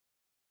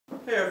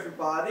Hey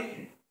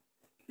everybody,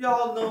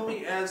 y'all know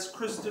me as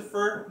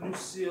Christopher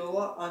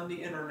Nuciola on the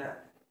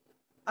internet.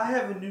 I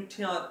have a new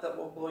talent that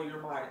will blow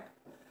your mind.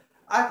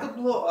 I could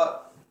blow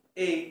up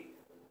a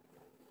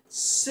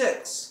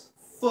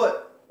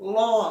 6-foot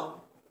long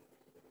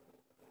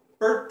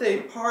birthday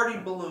party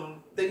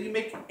balloon that you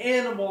make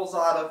animals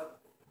out of,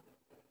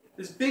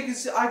 as big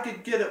as I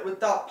could get it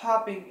without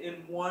popping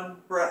in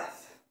one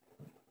breath.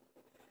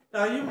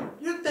 Now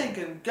you're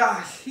thinking,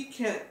 gosh, he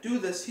can't do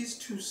this, he's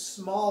too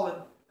small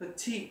and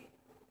petite.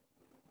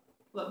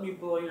 Let me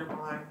blow your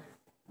mind.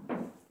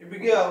 Here we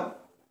go.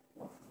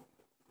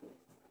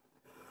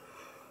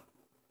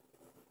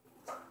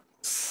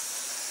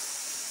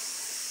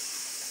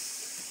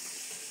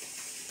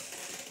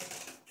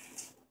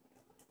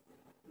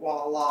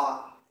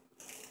 Voila.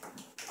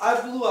 I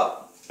blew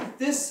up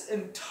this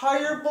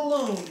entire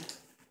balloon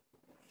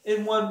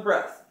in one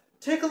breath.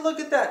 Take a look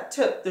at that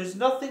tip. There's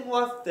nothing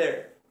left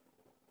there.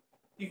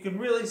 You can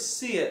really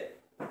see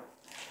it.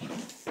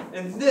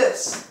 And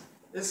this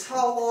is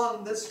how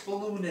long this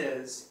balloon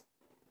is.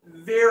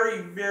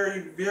 Very,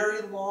 very,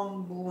 very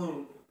long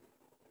balloon.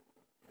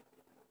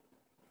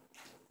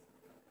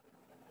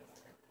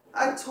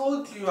 I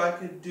told you I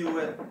could do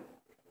it.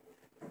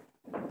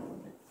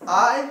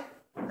 I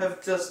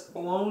have just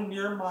blown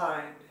your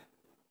mind.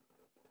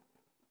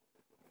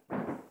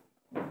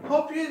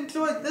 Hope you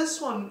enjoyed this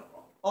one,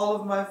 all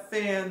of my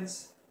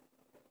fans.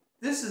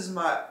 This is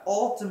my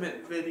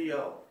ultimate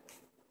video.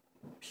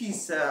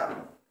 Peace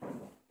out.